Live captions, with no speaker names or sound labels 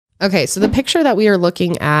Okay, so the picture that we are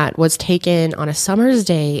looking at was taken on a summer's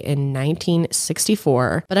day in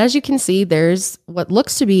 1964. But as you can see, there's what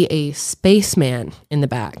looks to be a spaceman in the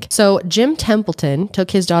back. So Jim Templeton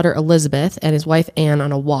took his daughter Elizabeth and his wife Anne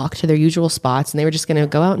on a walk to their usual spots, and they were just going to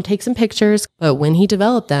go out and take some pictures. But when he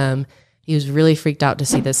developed them, he was really freaked out to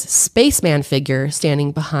see this spaceman figure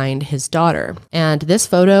standing behind his daughter. And this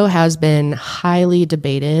photo has been highly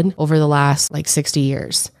debated over the last 60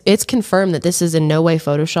 years. It's confirmed that this is in no way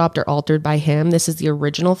photoshopped or altered by him. This is the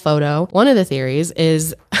original photo. One of the theories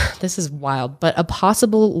is, this is wild, but a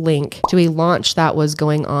possible link to a launch that was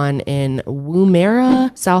going on in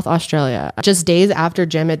Woomera, South Australia. Just days after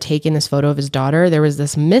Jim had taken this photo of his daughter, there was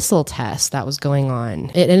this missile test that was going on.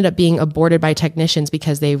 It ended up being aborted by technicians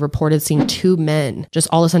because they reported seeing two men just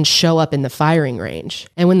all of a sudden show up in the firing range.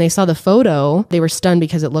 And when they saw the photo, they were stunned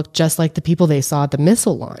because it looked just like the people they saw at the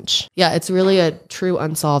missile launch. Yeah, it's really a true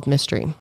unsolved mystery.